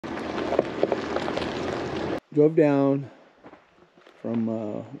drove down from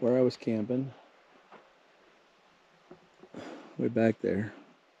where I was camping, way back there,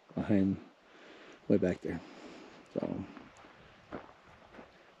 way back there. So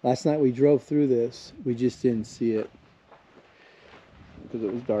last night we drove through this, we just didn't see it because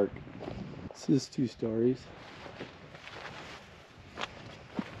it was dark. This is 2 stories.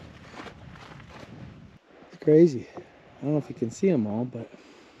 It's crazy. I don't know if you can see them all, but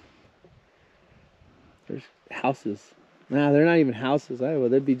there's houses. Nah, they're not even houses.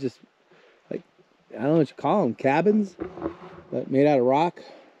 They'd be just like, I don't know what you call them, cabins, but made out of rock,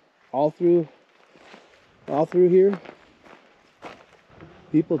 all through here.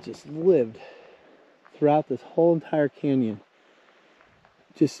 People just lived throughout this whole entire canyon,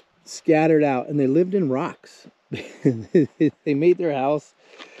 just scattered out, and they lived in rocks. They made their house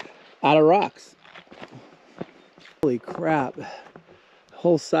out of rocks. Holy crap. The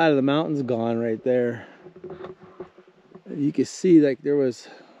whole side of the mountain's gone right there. You can see like there was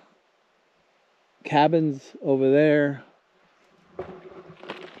cabins over there.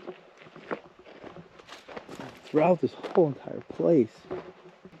 Throughout this whole entire place.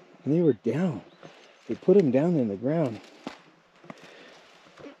 And they were down. They put them down in the ground.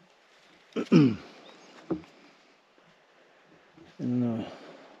 And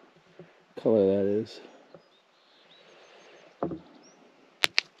color that is.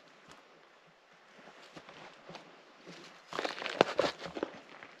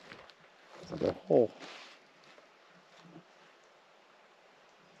 It's like a hole.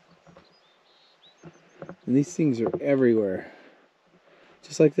 And these things are everywhere.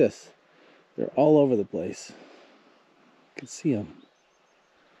 Just like this. They're all over the place. You can see them.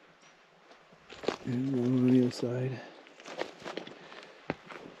 And one on the other side.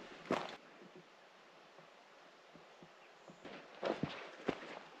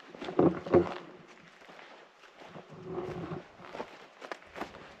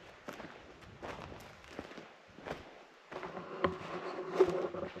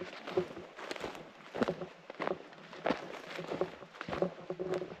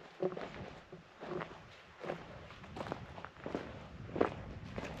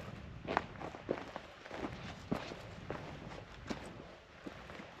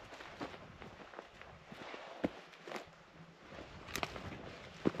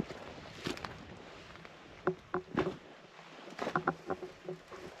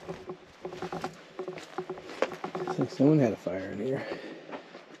 Like someone had a fire in here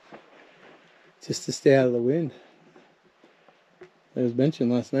just to stay out of the wind. I was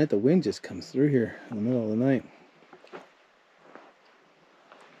mentioning last night, the wind just comes through here in the middle of the night.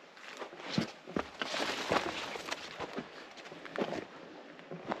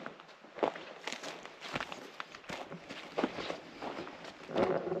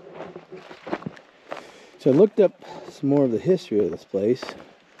 So I looked up some more of the history of this place,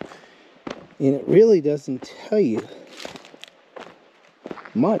 and it really doesn't tell you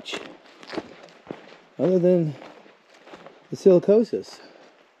much other than the silicosis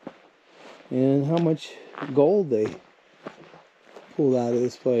and how much gold they pulled out of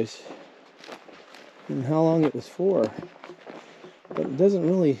this place and how long it was for. But it doesn't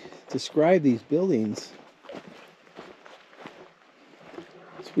really describe these buildings.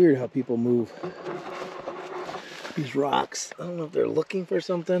 It's weird how people move these rocks. I don't know if they're looking for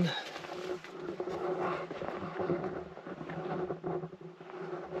something.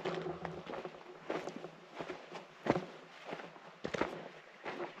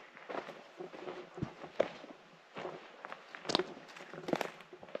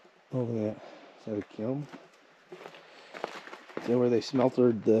 Oh, look at that. Is that a kiln? Is that where they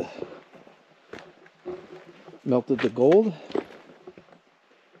melted the gold?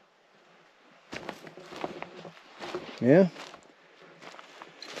 Yeah.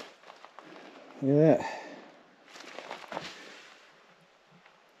 Look at that.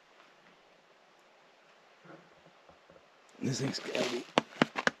 This thing's gotta be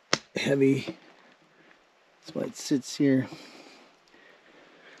heavy. That's why it sits here.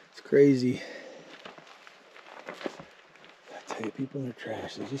 It's crazy. I tell you, people are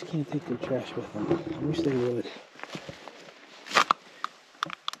trash. They just can't take their trash with them. I wish they would.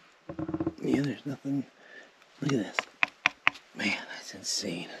 Yeah, there's nothing. Look at this. Man, that's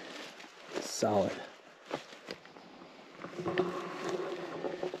insane. It's solid.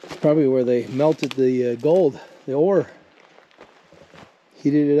 It's probably where they melted the gold, the ore.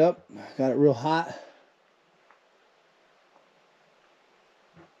 Heated it up, got it real hot.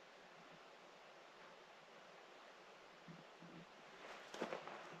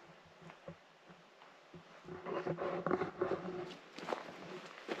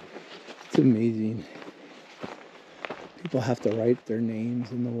 It's amazing. People have to write their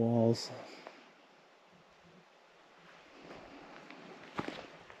names in the walls.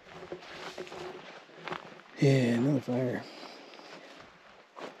 Yeah, another fire.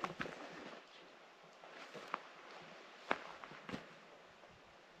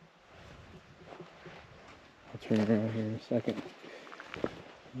 I'll turn around here in a second. Let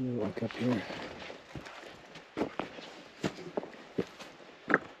me walk up here.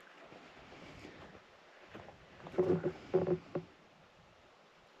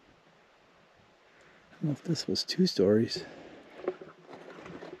 I don't know if this was 2 stories.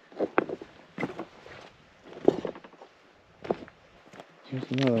 Here's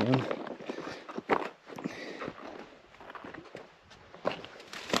another one.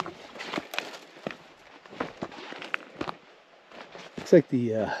 Looks like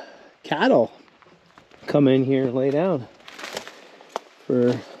the cattle come in here and lay down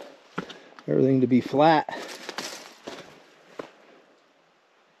for everything to be flat.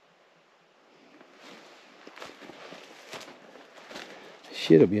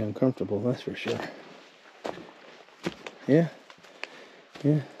 Shit'll be uncomfortable, that's for sure. Yeah,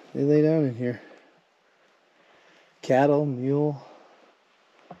 they lay down in here. Cattle, mule,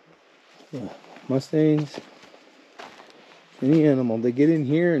 Mustangs, any animal. They get in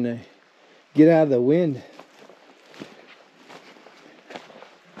here and they get out of the wind.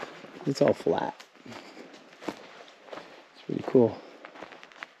 It's all flat. It's pretty cool.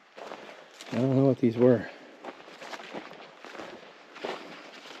 I don't know what these were.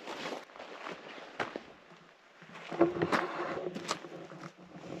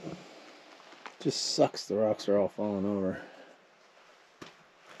 Just sucks the rocks are all falling over.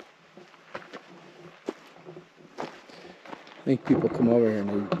 I think people come over here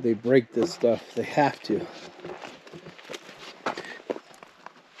and they break this stuff. They have to.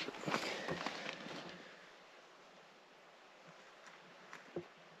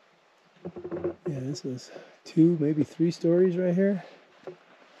 Yeah, this is 2, maybe 3 stories right here.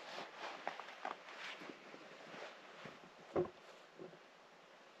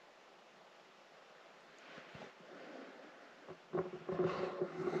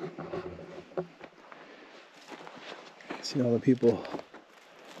 See all the people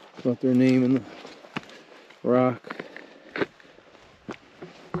wrote their name in the rock.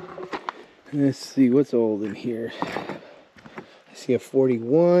 Let's see what's old in here. I see a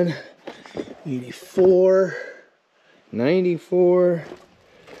 41, 84, 94,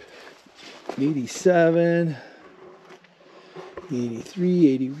 87, 83,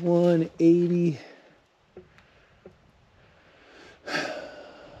 81, 80,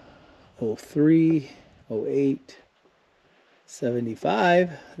 03, 08,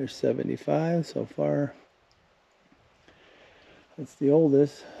 75. There's 75 so far. That's the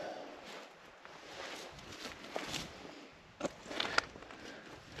oldest.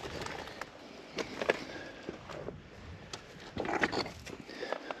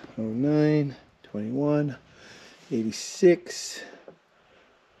 Oh 09, 21, 86,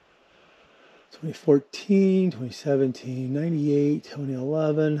 2014, 2017, 98,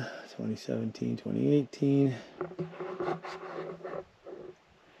 2011, 2017, 2018.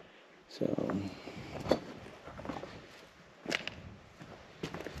 So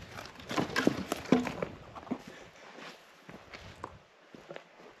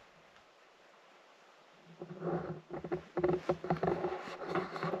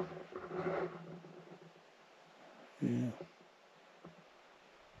yeah.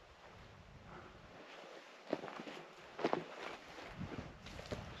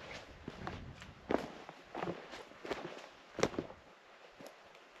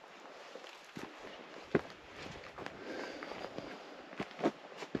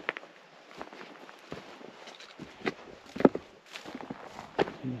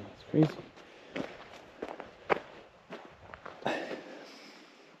 It's crazy.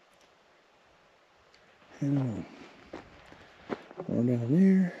 And more down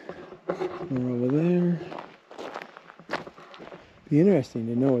there, more over there. Be interesting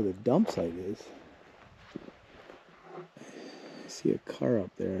to know where the dump site is. I see a car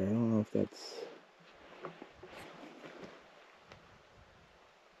up there. I don't know if that's.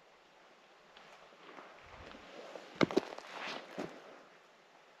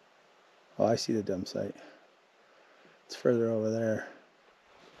 Oh, I see the dump site. It's further over there.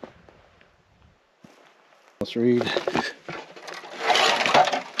 Let's read.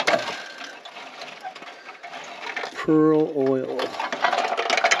 Pearl oil.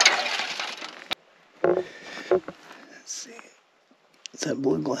 Let's see. Is that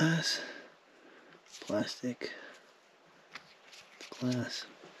blue glass? Plastic. Glass.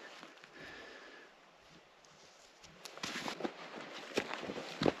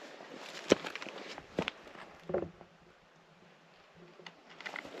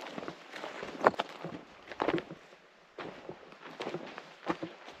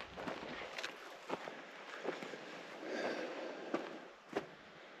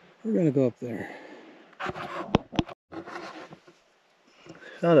 We're gonna go up there.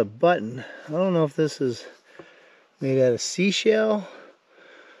 Found a button. I don't know if this is made out of seashell,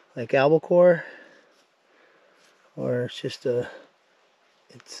 like albacore, or it's just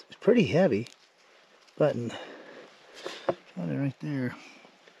it's pretty heavy button. Found it right there.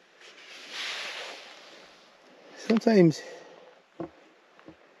 Sometimes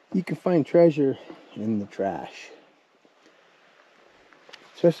you can find treasure in the trash,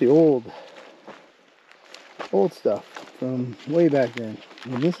 especially old stuff from way back then.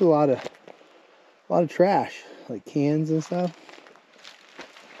 And this is a lot of trash, like cans and stuff.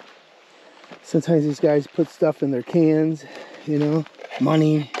 Sometimes these guys put stuff in their cans, you know,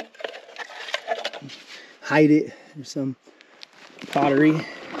 money, hide it, or some pottery.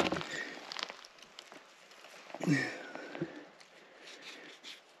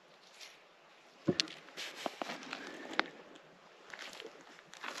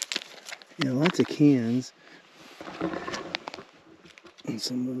 Yeah, lots of cans. And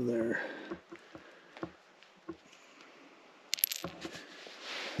some over there.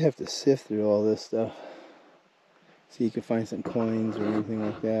 You have to sift through all this stuff so you can find some coins or anything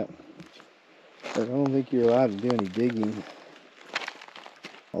like that. But I don't think you're allowed to do any digging.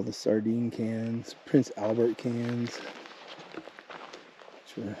 All the sardine cans, Prince Albert cans,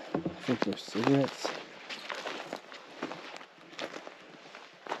 which are, I think they're cigarettes.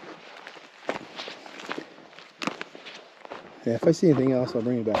 Yeah, if I see anything else, I'll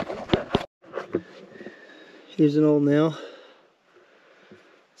bring it back. Here's an old nail.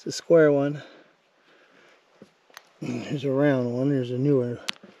 It's a square one. Here's a round one. Here's a newer.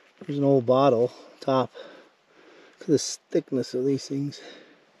 Here's an old bottle top. Look at the thickness of these things.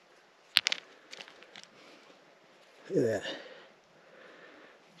 Look at that.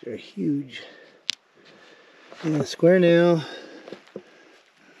 They're huge. Yeah, square nail.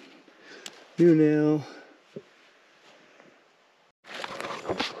 New nail.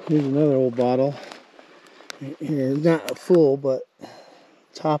 Here's another old bottle. Here, not full, but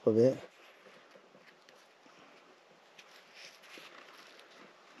top of it.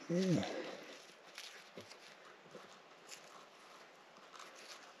 Yeah.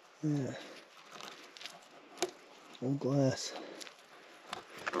 Yeah. Old glass.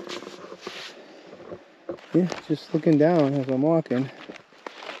 Yeah, just looking down as I'm walking.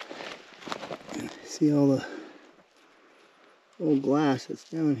 See all the old glass that's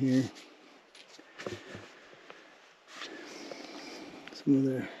down here. Some of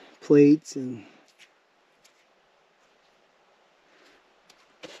their plates and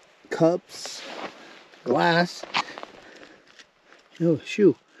cups, glass. Oh,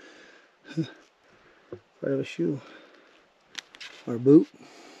 shoe. Part of a shoe or boot.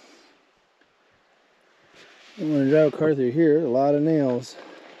 I'm going to drive a car through here. A lot of nails.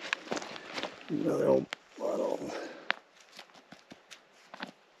 Another old bottle.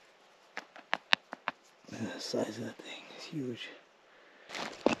 The size of that thing is huge.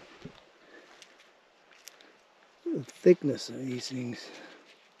 The thickness of these things.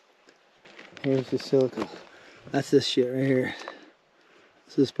 Here's the silica. That's this shit right here.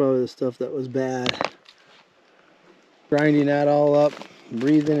 This is probably the stuff that was bad. Grinding that all up,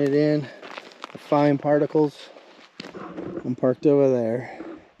 breathing it in, the fine particles. I'm parked over there.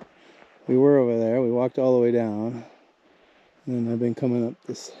 We were over there. We walked all the way down. And I've been coming up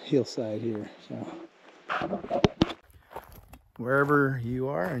this hillside here. So wherever you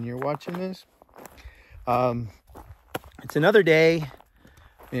are and you're watching this, it's another day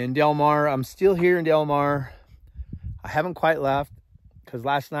in Delamar. I'm still here in Delamar. I haven't quite left because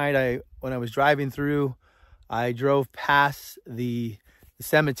last night when I was driving through, I drove past the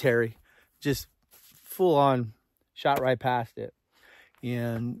cemetery, just full on shot right past it.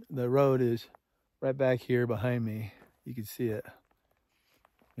 And the road is right back here behind me. You can see it.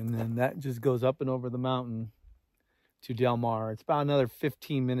 And then that just goes up and over the mountain to Delamar. It's about another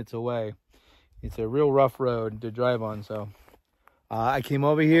 15 minutes away. It's a real rough road to drive on. So I came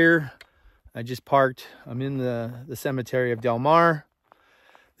over here. I just parked. I'm in the cemetery of Delamar.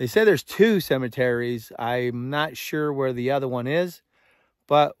 They say there's 2 cemeteries. I'm not sure where the other one is,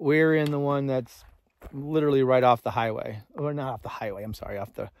 but we're in the one that's literally right off the highway. Or not off the highway, I'm sorry,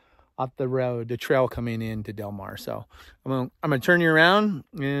 off the road, the trail coming into Delamar. So I'm gonna turn you around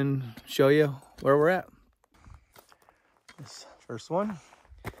and show you where we're at. This first one,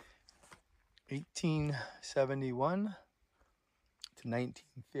 1871 to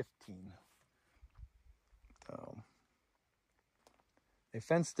 1915. So they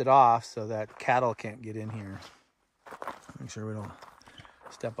fenced it off so that cattle can't get in here. Make sure we don't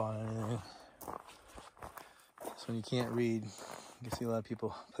step on anything. This one you can't read. You can see a lot of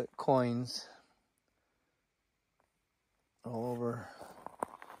people put coins all over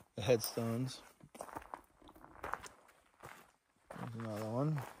the headstones. There's another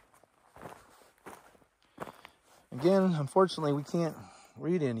one. Again, unfortunately, we can't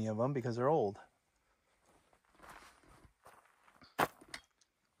read any of them because they're old.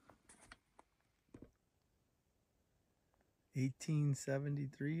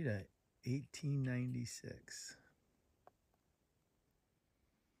 (1873 to 1896).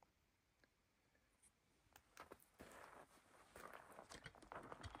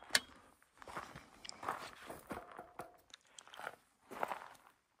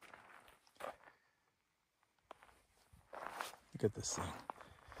 Look at this thing.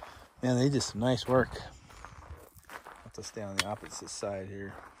 Man, they did some nice work. I'll have to stay on the opposite side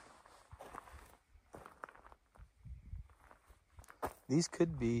here. These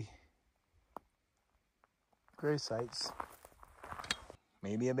could be grave sites.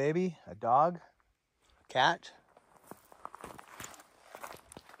 Maybe a baby, a dog, a cat.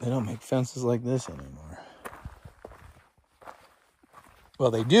 They don't make fences like this anymore.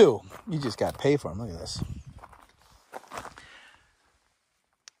 Well, they do. You just got to pay for them. Look at this.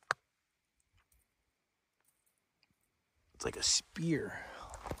 It's like a spear.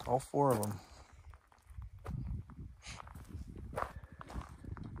 All four of them.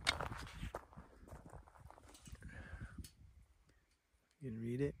 You can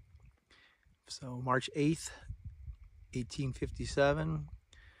read it. So March 8th, 1857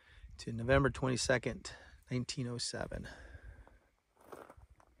 to November 22nd, 1907.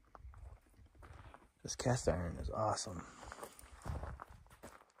 This cast iron is awesome.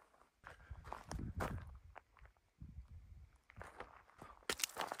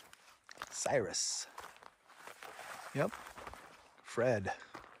 Cyrus. Yep. Fred.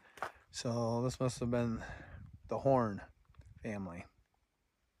 So this must have been the Horn family.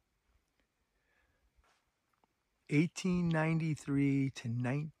 1893 to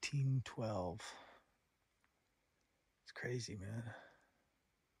 1912. It's crazy, man.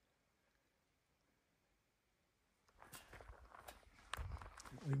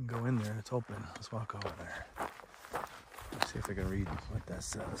 We can go in there. It's open. Let's walk over there. Let's see if I can read what that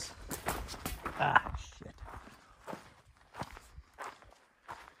says. Ah, shit.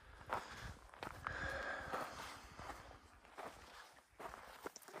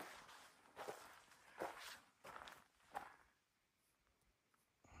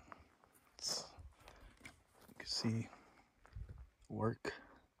 You can see work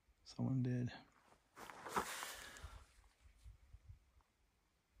someone did.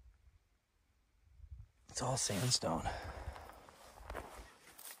 It's all sandstone.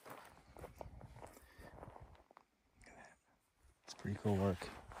 It's pretty cool work.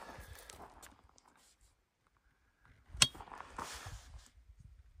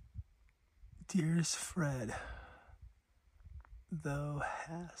 Dearest Fred, thou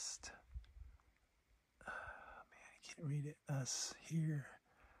hast, man, I can't read it, us here,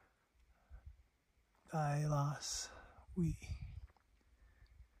 thy loss we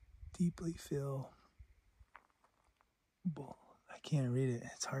deeply feel. I can't read it.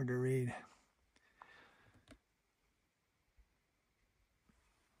 It's hard to read.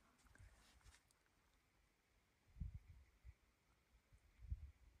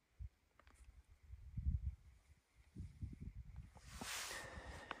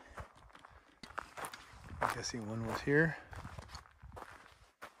 I'm guessing one was here.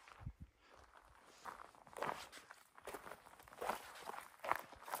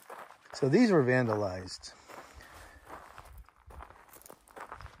 So these were vandalized.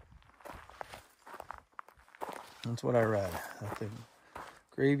 That's what I read, that the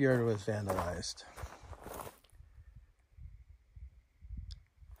graveyard was vandalized.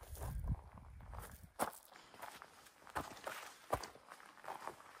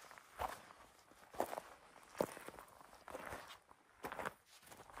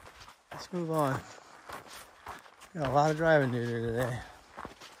 Let's move on. Got a lot of driving to do today.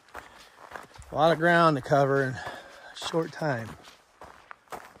 A lot of ground to cover in a short time.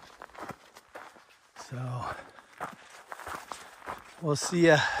 So we'll see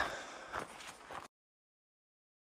ya